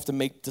Jesus, we have to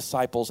make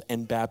disciples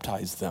and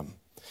baptize them.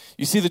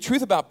 You see, the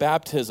truth about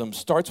baptism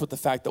starts with the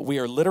fact that we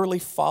are literally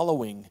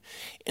following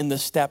in the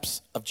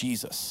steps of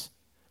Jesus.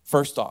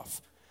 First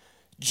off,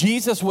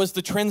 Jesus was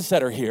the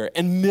trendsetter here,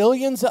 and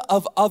millions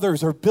of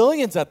others, or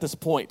billions at this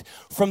point,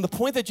 from the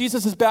point that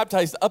Jesus is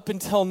baptized up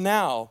until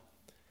now,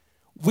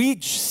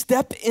 we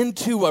step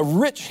into a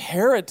rich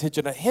heritage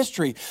and a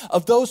history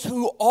of those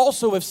who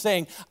also have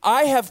saying,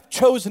 I have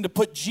chosen to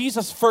put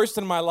Jesus first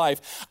in my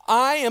life.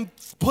 I am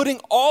putting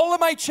all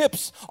of my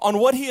chips on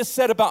what he has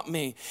said about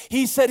me.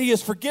 He said he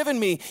has forgiven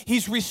me.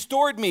 He's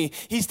restored me.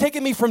 He's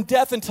taken me from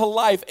death into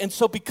life. And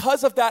so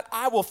because of that,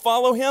 I will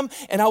follow him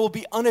and I will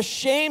be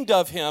unashamed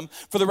of him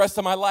for the rest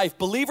of my life.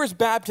 Believers'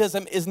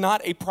 baptism is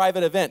not a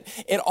private event.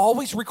 It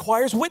always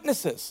requires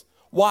witnesses.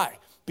 Why?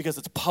 Because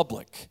it's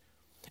public.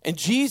 And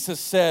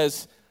Jesus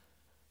says,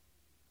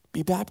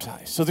 be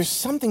baptized. So there's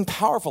something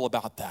powerful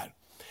about that.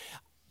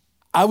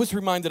 I was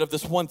reminded of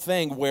this one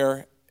thing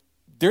where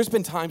there's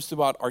been times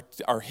throughout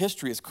our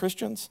history as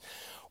Christians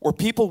where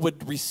people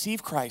would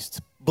receive Christ,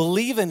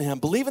 believe in him,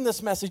 believe in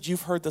this message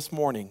you've heard this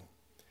morning,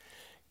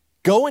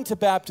 go into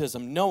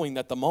baptism knowing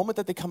that the moment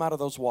that they come out of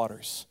those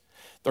waters,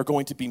 they're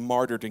going to be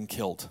martyred and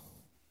killed.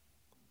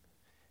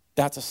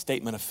 That's a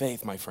statement of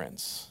faith, my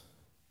friends.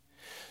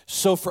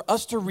 So for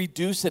us to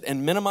reduce it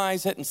and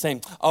minimize it and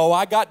saying, oh,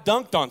 I got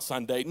dunked on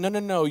Sunday.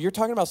 No. You're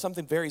talking about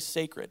something very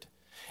sacred.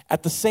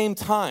 At the same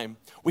time,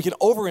 we can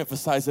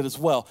overemphasize it as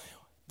well.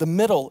 The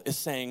middle is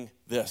saying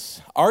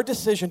this. Our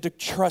decision to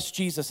trust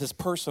Jesus is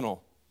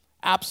personal.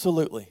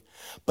 Absolutely.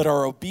 But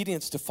our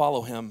obedience to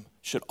follow him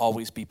should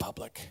always be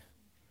public.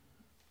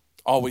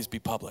 Always be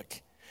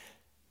public.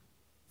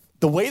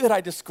 The way that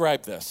I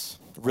describe this,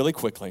 really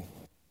quickly,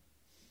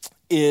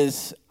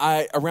 is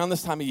around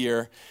this time of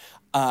year,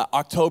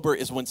 October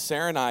is when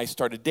Sarah and I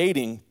started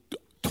dating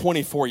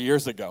 24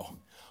 years ago.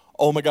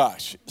 Oh my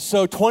gosh.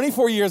 So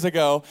 24 years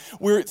ago,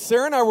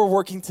 Sarah and I were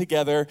working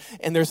together,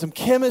 and there's some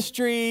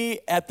chemistry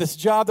at this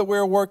job that we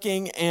were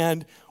working,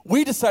 and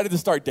we decided to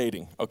start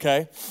dating,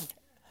 okay?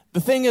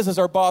 The thing is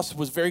our boss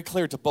was very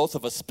clear to both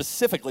of us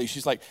specifically.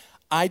 She's like,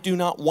 I do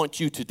not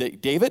want you to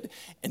date David,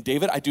 and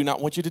David, I do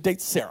not want you to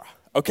date Sarah.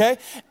 Okay?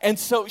 And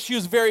so she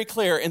was very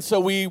clear. And so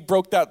we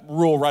broke that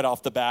rule right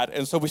off the bat.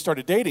 And so we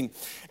started dating.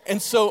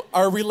 And so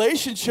our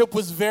relationship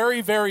was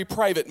very, very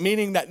private,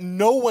 meaning that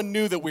no one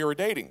knew that we were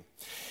dating.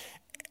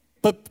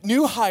 But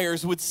new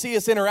hires would see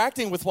us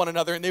interacting with one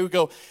another, and they would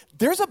go,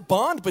 there's a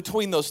bond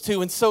between those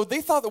two. And so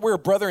they thought that we were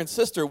brother and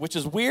sister, which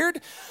is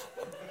weird.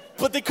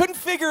 But they couldn't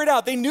figure it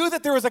out. They knew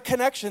that there was a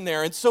connection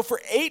there. And so for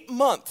 8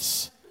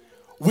 months,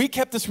 we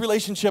kept this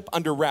relationship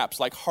under wraps,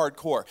 like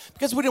hardcore,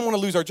 because we didn't want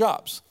to lose our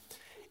jobs.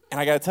 And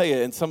I got to tell you,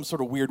 in some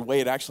sort of weird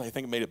way, I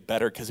think it made it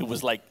better because it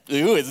was like,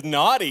 ooh, it's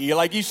naughty.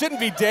 Like, you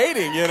shouldn't be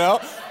dating, you know?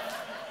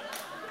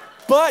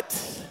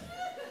 But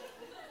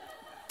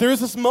there was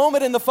this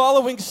moment in the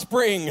following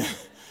spring.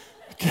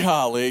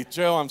 Golly,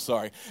 Joe, I'm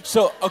sorry.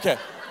 So, okay,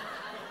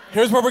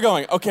 here's where we're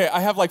going. Okay,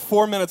 I have like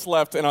 4 minutes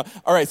left. And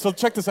all right, so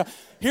check this out.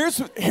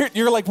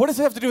 You're like, what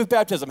does it have to do with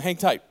baptism? Hang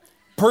tight.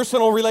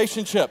 Personal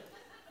relationship.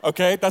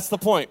 Okay, that's the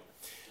point.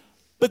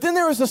 But then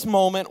there was this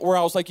moment where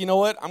I was like, you know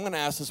what? I'm going to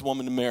ask this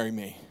woman to marry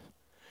me.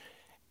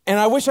 And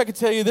I wish I could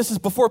tell you this is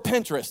before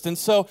Pinterest. And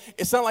so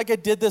it's not like I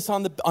did this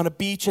on a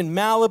beach in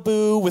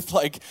Malibu with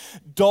like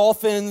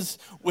dolphins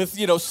with,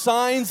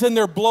 signs in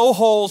their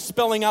blowholes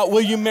spelling out,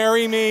 will you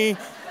marry me?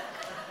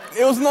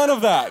 It was none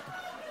of that.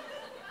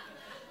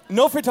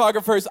 No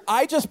photographers.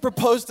 I just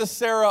proposed to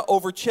Sarah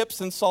over chips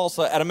and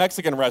salsa at a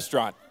Mexican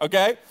restaurant,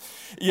 okay?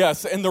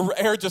 Yes, and the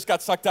air just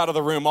got sucked out of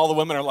the room. All the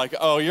women are like,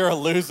 oh, you're a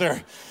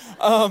loser.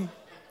 I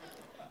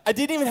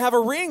didn't even have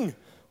a ring.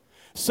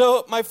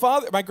 So my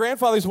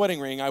grandfather's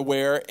wedding ring I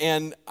wear,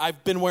 and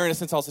I've been wearing it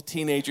since I was a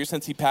teenager,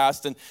 since he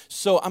passed. And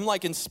so I'm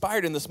like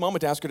inspired in this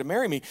moment to ask her to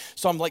marry me.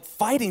 So I'm like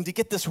fighting to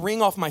get this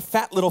ring off my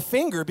fat little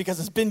finger because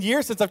it's been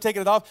years since I've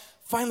taken it off.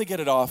 Finally get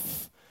it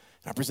off.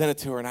 And I present it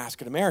to her and ask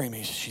her to marry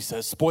me. She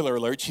says, spoiler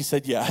alert, she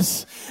said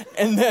yes.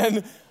 And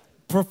then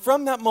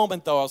from that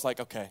moment, though, I was like,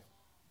 okay,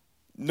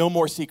 no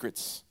more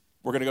secrets.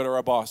 We're going to go to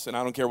our boss, and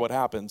I don't care what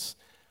happens.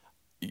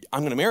 I'm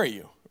going to marry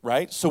you.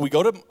 Right? So we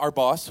go to our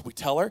boss, we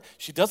tell her,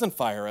 she doesn't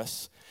fire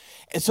us.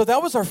 And so that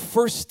was our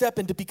first step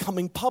into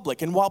becoming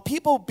public. And while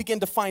people began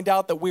to find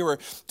out that we were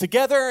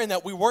together and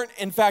that we weren't,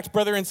 in fact,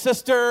 brother and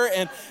sister,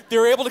 and they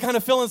were able to kind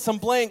of fill in some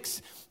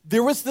blanks,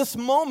 there was this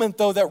moment,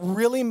 though, that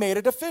really made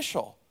it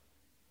official.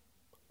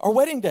 Our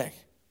wedding day.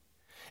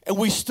 And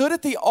we stood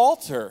at the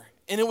altar,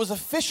 and it was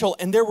official,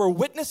 and there were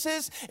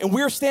witnesses, and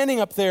we were standing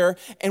up there,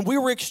 and we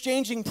were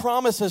exchanging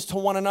promises to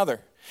one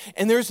another.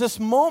 And there's this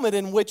moment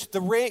in which the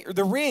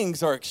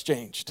rings are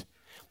exchanged.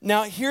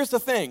 Now, here's the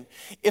thing.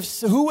 If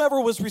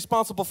whoever was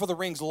responsible for the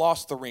rings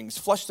lost the rings,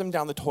 flushed them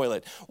down the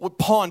toilet,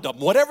 pawned them,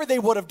 whatever they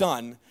would have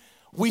done,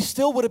 we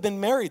still would have been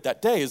married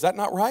that day. Is that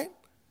not right?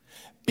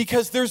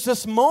 Because there's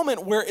this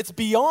moment where it's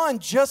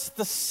beyond just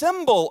the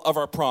symbol of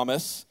our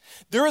promise.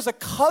 There is a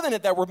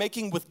covenant that we're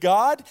making with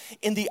God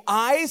in the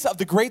eyes of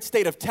the great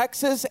state of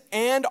Texas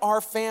and our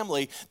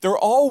family. They're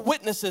all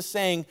witnesses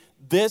saying,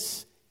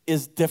 this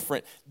is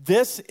different.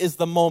 This is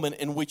the moment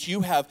in which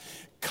you have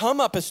come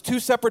up as two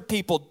separate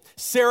people,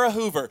 Sarah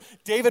Hoover,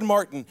 David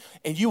Martin,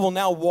 and you will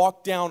now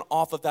walk down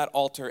off of that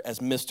altar as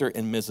Mr.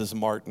 and Mrs.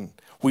 Martin.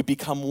 We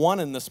become one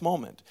in this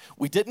moment.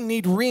 We didn't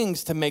need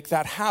rings to make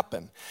that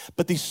happen,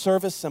 but these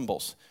serve as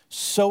symbols.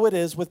 So it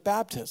is with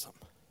baptism.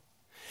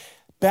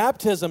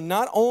 Baptism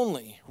not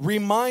only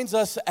reminds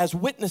us as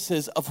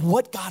witnesses of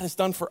what God has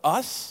done for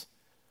us,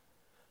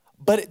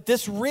 but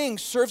this ring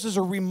serves as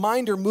a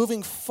reminder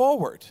moving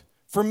forward.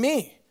 For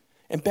me,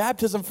 and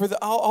baptism, for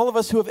all of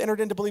us who have entered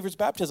into believers'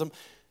 baptism,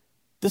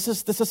 this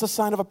is a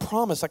sign of a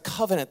promise, a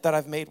covenant that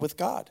I've made with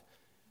God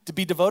to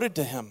be devoted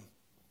to Him,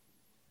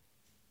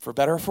 for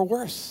better or for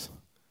worse,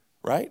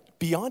 right?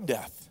 Beyond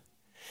death.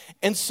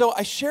 And so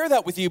I share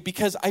that with you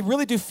because I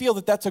really do feel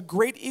that that's a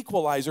great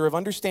equalizer of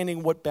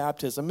understanding what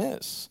baptism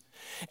is.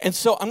 And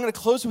so I'm going to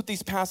close with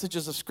these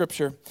passages of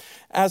Scripture.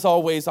 As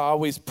always, I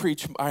always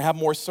preach. I have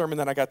more sermon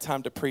than I got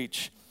time to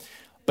preach.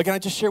 But can I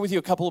just share with you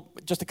a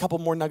couple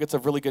more nuggets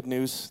of really good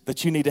news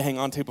that you need to hang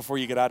on to before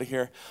you get out of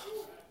here?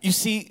 You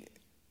see,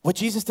 what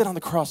Jesus did on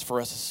the cross for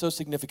us is so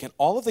significant.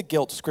 All of the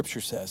guilt, Scripture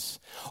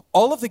says,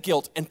 all of the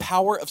guilt and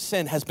power of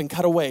sin has been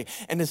cut away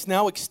and is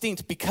now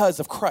extinct because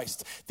of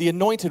Christ, the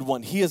Anointed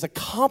One. He has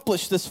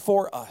accomplished this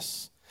for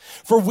us.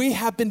 For we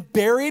have been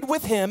buried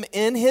with Him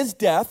in His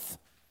death.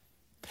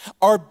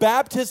 Our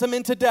baptism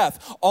into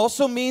death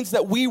also means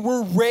that we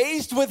were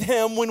raised with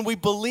Him when we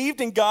believed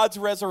in God's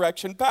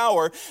resurrection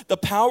power, the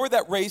power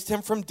that raised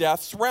Him from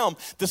death's realm.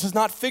 This is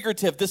not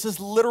figurative. This is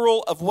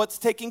literal of what's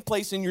taking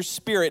place in your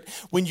spirit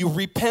when you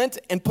repent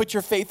and put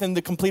your faith in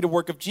the completed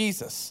work of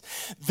Jesus.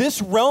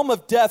 This realm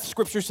of death,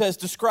 Scripture says,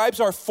 describes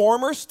our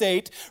former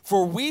state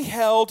where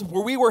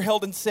we were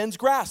held in sin's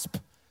grasp,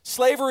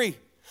 slavery.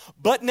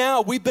 But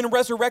now we've been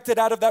resurrected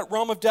out of that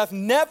realm of death,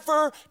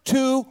 never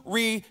to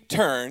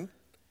return.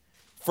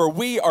 for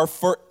we are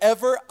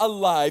forever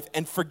alive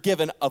and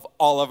forgiven of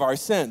all of our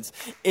sins.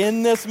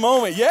 In this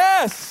moment,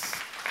 yes,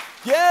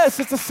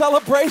 it's a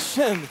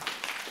celebration.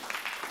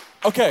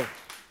 Okay,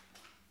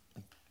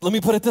 let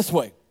me put it this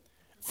way.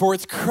 For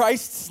it's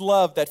Christ's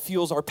love that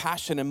fuels our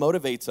passion and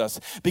motivates us,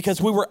 because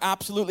we were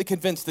absolutely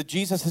convinced that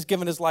Jesus has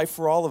given his life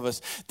for all of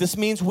us. This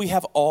means we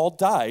have all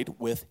died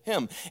with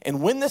him.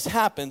 And when this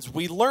happens,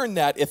 we learn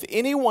that if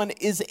anyone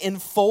is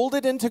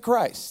enfolded into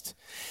Christ,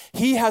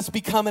 he has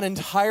become an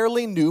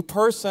entirely new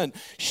person.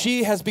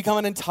 She has become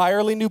an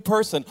entirely new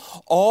person.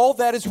 All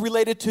that is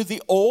related to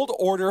the old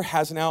order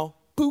has now,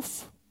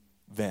 poof,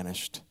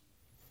 vanished.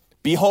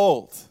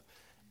 Behold,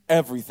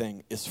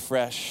 everything is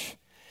fresh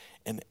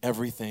and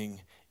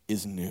everything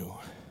is new.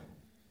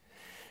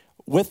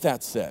 With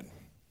that said,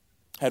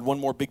 I had one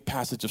more big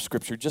passage of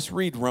scripture. Just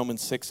read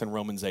Romans 6 and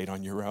Romans 8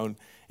 on your own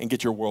and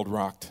get your world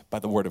rocked by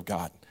the word of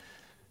God.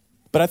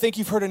 But I think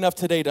you've heard enough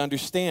today to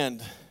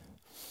understand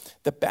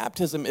that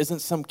baptism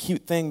isn't some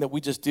cute thing that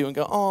we just do and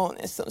go, oh,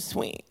 it's so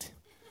sweet.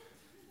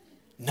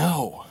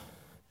 No,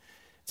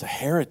 it's a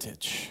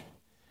heritage.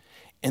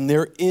 And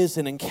there is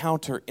an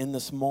encounter in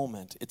this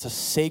moment. It's a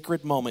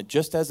sacred moment,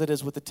 just as it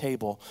is with the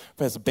table.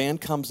 As the band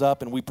comes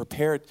up and we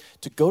prepare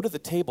to go to the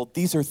table,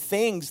 these are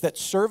things that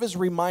serve as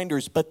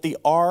reminders, but they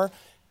are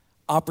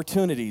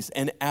opportunities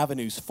and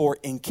avenues for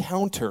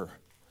encounter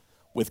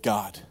with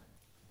God.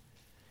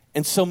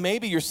 And so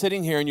maybe you're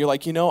sitting here and you're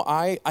like,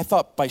 I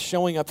thought by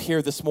showing up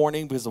here this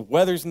morning because the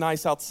weather's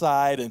nice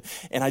outside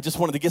and I just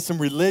wanted to get some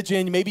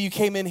religion. Maybe you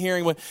came in here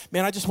and went,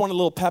 man, I just want a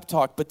little pep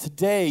talk. But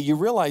today you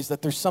realize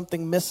that there's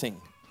something missing.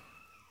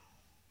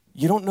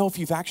 You don't know if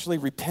you've actually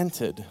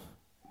repented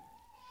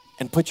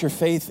and put your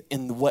faith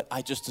in what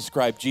I just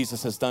described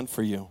Jesus has done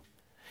for you.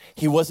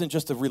 He wasn't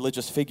just a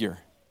religious figure.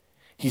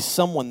 He's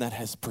someone that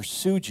has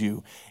pursued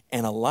you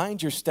and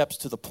aligned your steps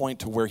to the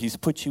point to where he's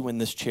put you in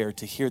this chair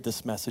to hear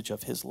this message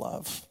of his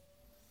love.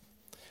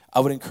 I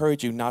would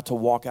encourage you not to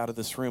walk out of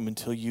this room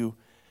until you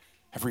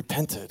have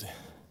repented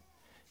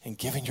and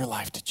given your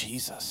life to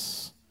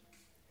Jesus.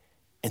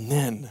 And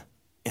then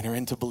enter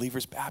into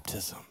believer's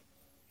baptism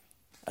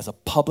as a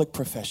public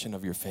profession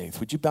of your faith.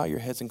 Would you bow your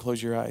heads and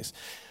close your eyes?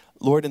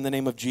 Lord, in the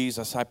name of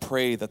Jesus, I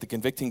pray that the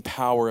convicting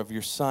power of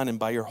your Son and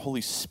by your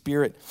Holy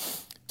Spirit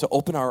to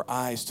open our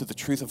eyes to the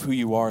truth of who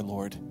you are,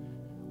 Lord,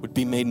 would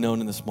be made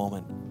known in this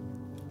moment.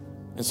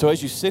 And so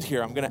as you sit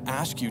here, I'm going to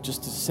ask you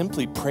just to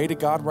simply pray to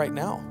God right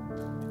now.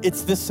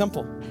 It's this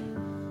simple.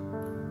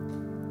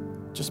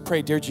 Just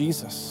pray, dear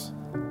Jesus,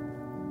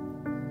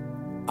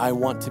 I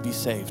want to be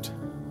saved.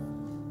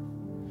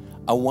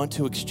 I want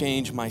to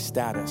exchange my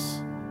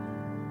status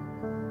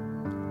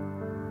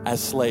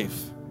as slave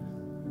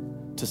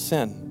to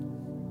sin.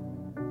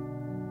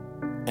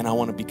 And I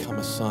want to become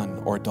a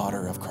son or a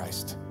daughter of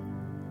Christ.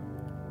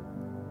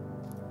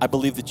 I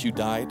believe that you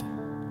died.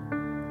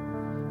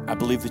 I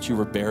believe that you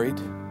were buried.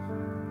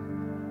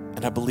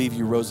 And I believe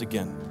you rose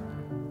again.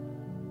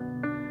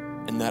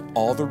 And that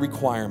all the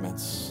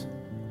requirements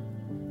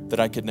that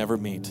I could never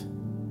meet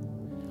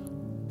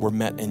were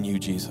met in you,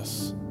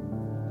 Jesus.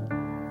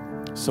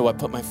 So I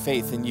put my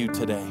faith in you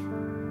today.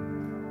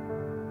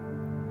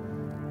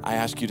 I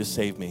ask you to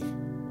save me,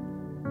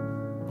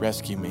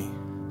 rescue me,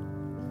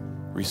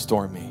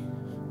 restore me,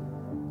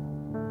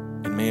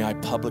 and may I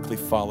publicly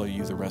follow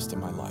you the rest of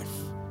my life.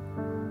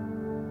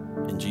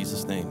 In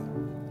Jesus'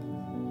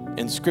 name.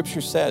 And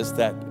Scripture says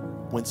that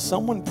when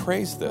someone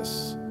prays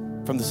this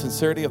from the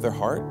sincerity of their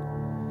heart,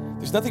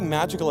 there's nothing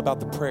magical about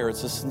the prayer.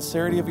 It's the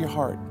sincerity of your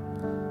heart.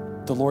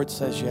 The Lord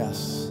says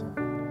yes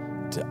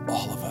to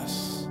all of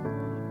us,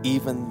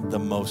 even the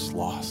most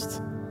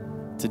lost.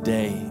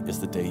 Today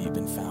is the day you've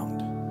been found.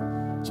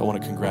 So I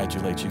want to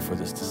congratulate you for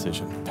this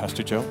decision.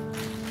 Pastor Joe?